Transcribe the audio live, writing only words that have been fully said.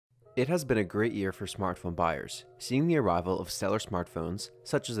It has been a great year for smartphone buyers, seeing the arrival of stellar smartphones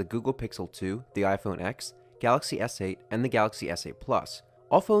such as the Google Pixel 2, the iPhone X, Galaxy S8, and the Galaxy S8 Plus,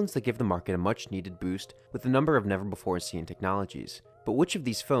 all phones that give the market a much needed boost with a number of never-before-seen technologies. But which of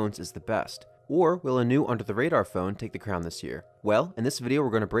these phones is the best? Or will a new under-the-radar phone take the crown this year? Well, in this video we're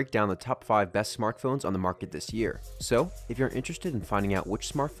going to break down the top 5 best smartphones on the market this year. So, if you're interested in finding out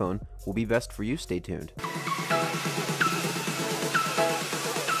which smartphone will be best for you, stay tuned.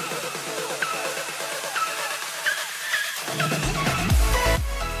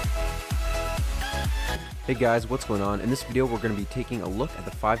 Hey guys, what's going on? In this video we're going to be taking a look at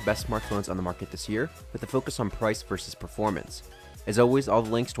the 5 best smartphones on the market this year with a focus on price versus performance. As always, all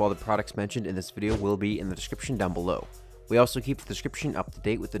the links to all the products mentioned in this video will be in the description down below. We also keep the description up to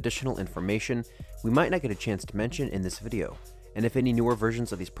date with additional information we might not get a chance to mention in this video. And if any newer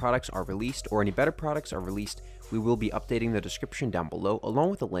versions of these products are released or any better products are released, we will be updating the description down below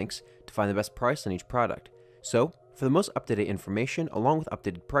along with the links to find the best price on each product. So, for the most up-to-date information along with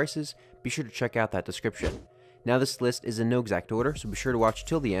updated prices, be sure to check out that description. Now this list is in no exact order, so be sure to watch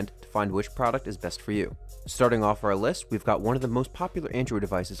till the end to find which product is best for you. Starting off our list, we've got one of the most popular Android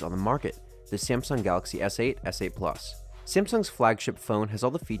devices on the market, the Samsung Galaxy S8, S8 Plus. Samsung's flagship phone has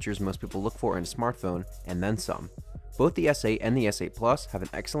all the features most people look for in a smartphone, and then some. Both the S8 and the S8 Plus have an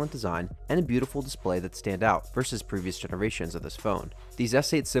excellent design and a beautiful display that stand out versus previous generations of this phone. These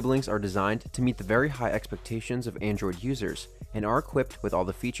S8 siblings are designed to meet the very high expectations of Android users and are equipped with all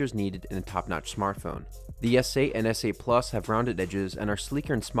the features needed in a top-notch smartphone. The S8 and S8 Plus have rounded edges and are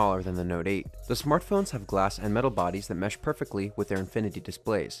sleeker and smaller than the Note 8. The smartphones have glass and metal bodies that mesh perfectly with their infinity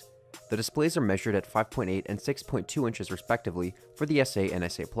displays. The displays are measured at 5.8 and 6.2 inches respectively for the S8 and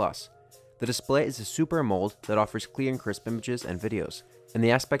S8 Plus. The display is a Super AMOLED that offers clear and crisp images and videos, and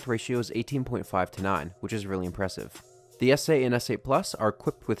the aspect ratio is 18.5 to 9, which is really impressive. The S8 and S8 Plus are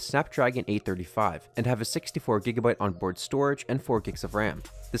equipped with Snapdragon 835 and have a 64GB onboard storage and 4GB of RAM.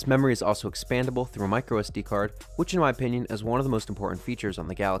 This memory is also expandable through a microSD card, which in my opinion is one of the most important features on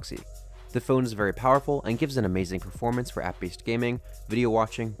the Galaxy. The phone is very powerful and gives an amazing performance for app-based gaming, video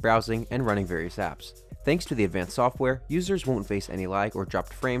watching, browsing, and running various apps. Thanks to the advanced software, users won't face any lag or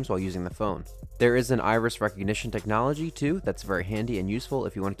dropped frames while using the phone. There is an iris recognition technology too that's very handy and useful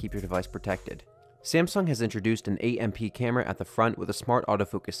if you want to keep your device protected. Samsung has introduced an 8MP camera at the front with a smart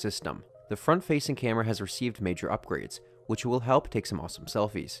autofocus system. The front-facing camera has received major upgrades, which will help take some awesome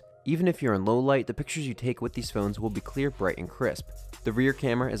selfies. Even if you're in low light, the pictures you take with these phones will be clear, bright, and crisp. The rear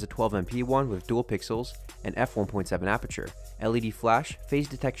camera is a 12MP one with dual pixels, an f1.7 aperture, LED flash, phase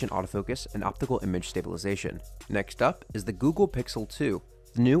detection autofocus, and optical image stabilization. Next up is the Google Pixel 2,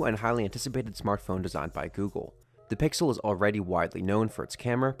 the new and highly anticipated smartphone designed by Google. The Pixel is already widely known for its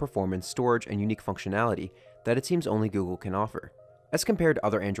camera, performance, storage, and unique functionality that it seems only Google can offer. As compared to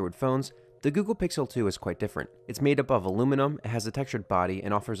other Android phones, the Google Pixel 2 is quite different. It's made up of aluminum, it has a textured body,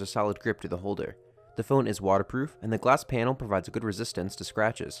 and offers a solid grip to the holder. The phone is waterproof, and the glass panel provides a good resistance to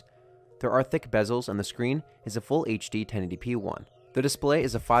scratches. There are thick bezels, and the screen is a full HD 1080p one. The display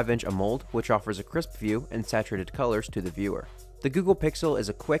is a 5-inch AMOLED, which offers a crisp view and saturated colors to the viewer. The Google Pixel is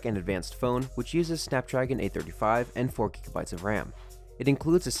a quick and advanced phone, which uses Snapdragon 835 and 4GB of RAM. It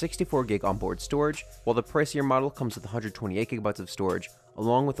includes a 64GB onboard storage, while the pricier model comes with 128GB of storage,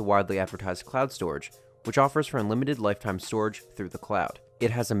 along with the widely advertised cloud storage, which offers for unlimited lifetime storage through the cloud.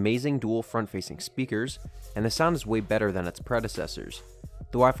 It has amazing dual front-facing speakers, and the sound is way better than its predecessors.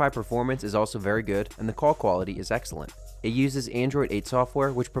 The Wi-Fi performance is also very good, and the call quality is excellent. It uses Android 8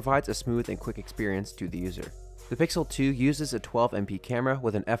 software, which provides a smooth and quick experience to the user. The Pixel 2 uses a 12MP camera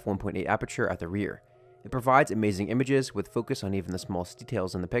with an f1.8 aperture at the rear. It provides amazing images with focus on even the smallest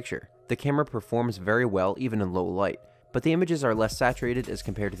details in the picture. The camera performs very well even in low light, but the images are less saturated as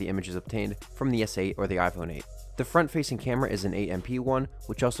compared to the images obtained from the S8 or the iPhone 8. The front-facing camera is an 8MP one,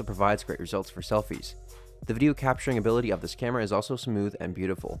 which also provides great results for selfies. The video capturing ability of this camera is also smooth and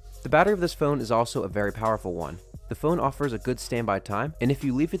beautiful. The battery of this phone is also a very powerful one. The phone offers a good standby time, and if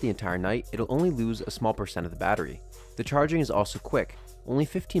you leave it the entire night, it'll only lose a small percent of the battery. The charging is also quick. Only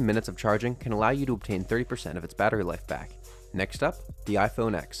 15 minutes of charging can allow you to obtain 30% of its battery life back. Next up, the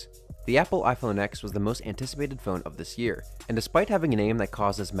iPhone X. The Apple iPhone X was the most anticipated phone of this year, and despite having a name that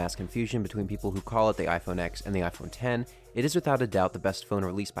causes mass confusion between people who call it the iPhone X and the iPhone X, it is without a doubt the best phone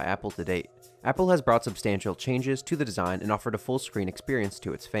released by Apple to date. Apple has brought substantial changes to the design and offered a full screen experience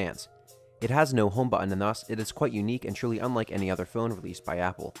to its fans. It has no home button, and thus it is quite unique and truly unlike any other phone released by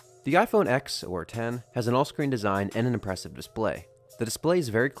Apple. The iPhone X, or X, has an all-screen design and an impressive display. The display is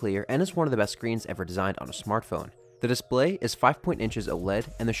very clear and is one of the best screens ever designed on a smartphone. The display is 5.0 inches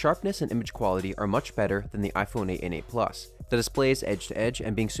OLED, and the sharpness and image quality are much better than the iPhone 8 and 8 Plus. The display is edge to edge,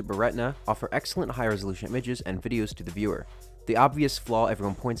 and being Super Retina, offer excellent high resolution images and videos to the viewer. The obvious flaw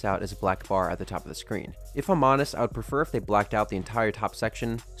everyone points out is a black bar at the top of the screen. If I'm honest, I would prefer if they blacked out the entire top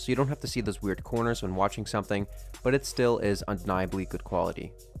section so you don't have to see those weird corners when watching something, but it still is undeniably good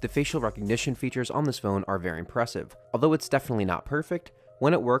quality. The facial recognition features on this phone are very impressive. Although it's definitely not perfect,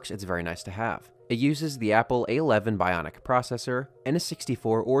 when it works it's very nice to have. It uses the Apple A11 Bionic processor and a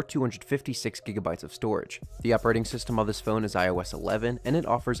 64 or 256 gigabytes of storage. The operating system of this phone is iOS 11 and it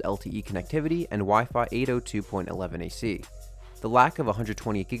offers LTE connectivity and Wi-Fi 802.11 AC. The lack of a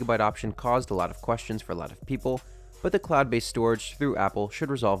 128GB option caused a lot of questions for a lot of people, but the cloud-based storage through Apple should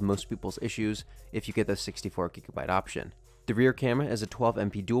resolve most people's issues if you get the 64GB option. The rear camera is a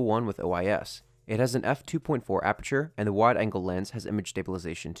 12MP dual one with OIS. It has an f2.4 aperture and the wide-angle lens has image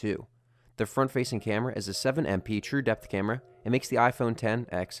stabilization too. The front-facing camera is a 7MP true depth camera and makes the iPhone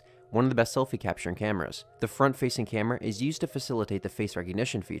XS one of the best selfie capturing cameras. The front-facing camera is used to facilitate the face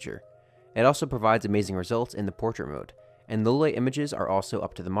recognition feature. It also provides amazing results in the portrait mode, and low-light images are also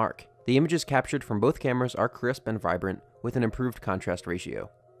up to the mark. The images captured from both cameras are crisp and vibrant with an improved contrast ratio.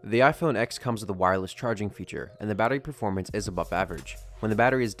 The iPhone X comes with a wireless charging feature, and the battery performance is above average. When the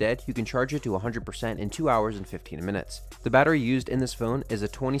battery is dead, you can charge it to 100% in 2 hours and 15 minutes. The battery used in this phone is a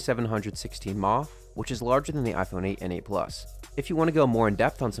 2716 mAh, which is larger than the iPhone 8 and 8 Plus. If you want to go more in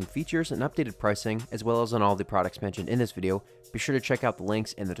depth on some features and updated pricing, as well as on all the products mentioned in this video, be sure to check out the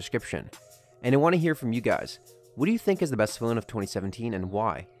links in the description. And I want to hear from you guys. What do you think is the best phone of 2017 and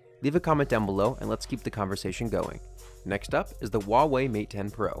why? Leave a comment down below and let's keep the conversation going. Next up is the Huawei Mate 10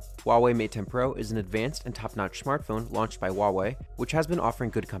 Pro. Huawei Mate 10 Pro is an advanced and top-notch smartphone launched by Huawei, which has been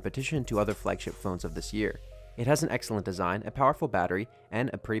offering good competition to other flagship phones of this year. It has an excellent design, a powerful battery, and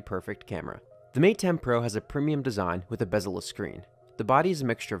a pretty perfect camera. The Mate 10 Pro has a premium design with a bezel-less screen. The body is a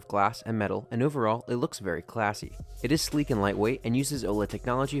mixture of glass and metal, and overall, it looks very classy. It is sleek and lightweight and uses OLED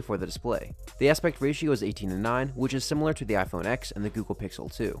technology for the display. The aspect ratio is 18:9, which is similar to the iPhone X and the Google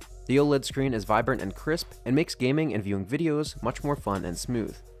Pixel 2. The OLED screen is vibrant and crisp and makes gaming and viewing videos much more fun and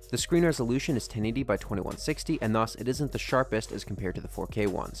smooth. The screen resolution is 1080 by 2160, and thus it isn't the sharpest as compared to the 4K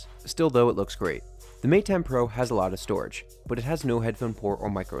ones. Still though, it looks great. The Mate 10 Pro has a lot of storage, but it has no headphone port or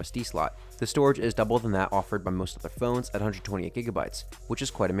microSD slot. The storage is double than that offered by most other phones at 128GB, which is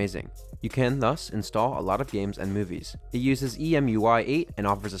quite amazing. You can thus install a lot of games and movies. It uses EMUI 8 and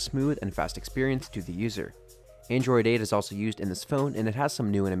offers a smooth and fast experience to the user. Android 8 is also used in this phone, and it has some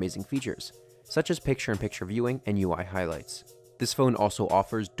new and amazing features, such as picture-in-picture viewing and UI highlights. This phone also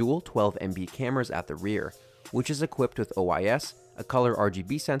offers dual 12MP cameras at the rear, which is equipped with OIS, a color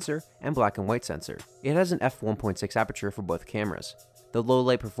RGB sensor, and black and white sensor. It has an f1.6 aperture for both cameras. The low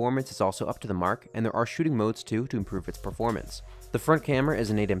light performance is also up to the mark, and there are shooting modes too to improve its performance. The front camera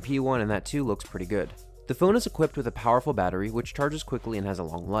is an 8MP one, and that too looks pretty good. The phone is equipped with a powerful battery which charges quickly and has a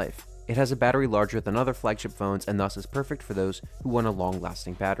long life. It has a battery larger than other flagship phones and thus is perfect for those who want a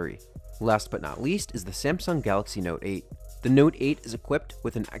long-lasting battery. Last but not least is the Samsung Galaxy Note 8. The Note 8 is equipped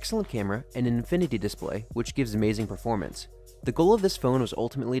with an excellent camera and an infinity display which gives amazing performance. The goal of this phone was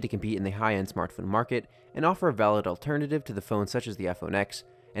ultimately to compete in the high-end smartphone market and offer a valid alternative to the phones such as the iPhone X,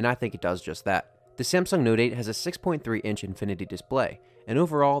 and I think it does just that. The Samsung Note 8 has a 6.3-inch infinity display, and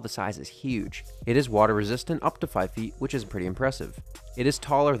overall the size is huge. It is water resistant up to 5 feet, which is pretty impressive. It is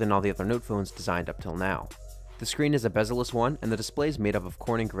taller than all the other Note phones designed up till now. The screen is a bezel-less one, and the display is made up of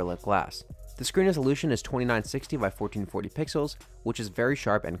Corning Gorilla Glass. The screen resolution is 2960 by 1440 pixels, which is very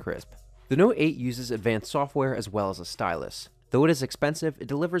sharp and crisp. The Note 8 uses advanced software as well as a stylus. Though it is expensive, it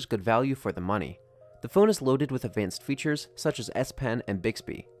delivers good value for the money. The phone is loaded with advanced features such as S Pen and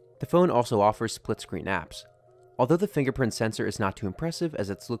Bixby. The phone also offers split-screen apps. Although the fingerprint sensor is not too impressive as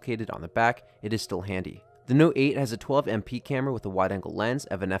it's located on the back, it is still handy. The Note 8 has a 12MP camera with a wide-angle lens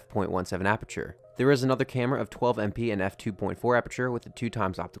of an f.17 aperture. There is another camera of 12MP and f2.4 aperture with a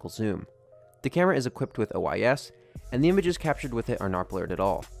 2x optical zoom. The camera is equipped with OIS, and the images captured with it are not blurred at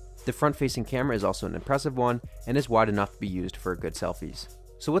all. The front-facing camera is also an impressive one, and is wide enough to be used for good selfies.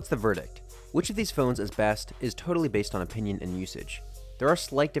 So what's the verdict? Which of these phones is best is totally based on opinion and usage. There are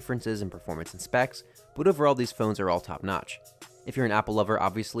slight differences in performance and specs, but overall these phones are all top-notch. If you're an Apple lover,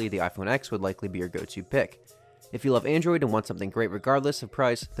 obviously the iPhone X would likely be your go-to pick. If you love Android and want something great regardless of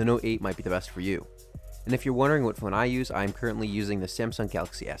price, the Note 8 might be the best for you. And if you're wondering what phone I use, I am currently using the Samsung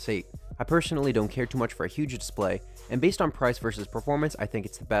Galaxy S8. I personally don't care too much for a huge display, and based on price versus performance, I think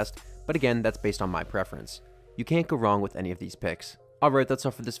it's the best, but again, that's based on my preference. You can't go wrong with any of these picks. Alright, that's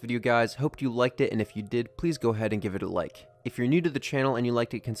all for this video, guys. Hope you liked it, and if you did, please go ahead and give it a like. If you're new to the channel and you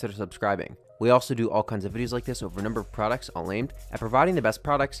liked it, consider subscribing. We also do all kinds of videos like this over a number of products, all aimed at providing the best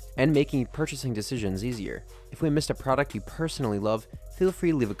products and making purchasing decisions easier. If we missed a product you personally love, feel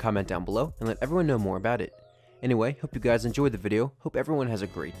free to leave a comment down below and let everyone know more about it. Anyway, hope you guys enjoyed the video, hope everyone has a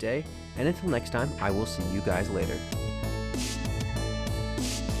great day, and until next time, I will see you guys later.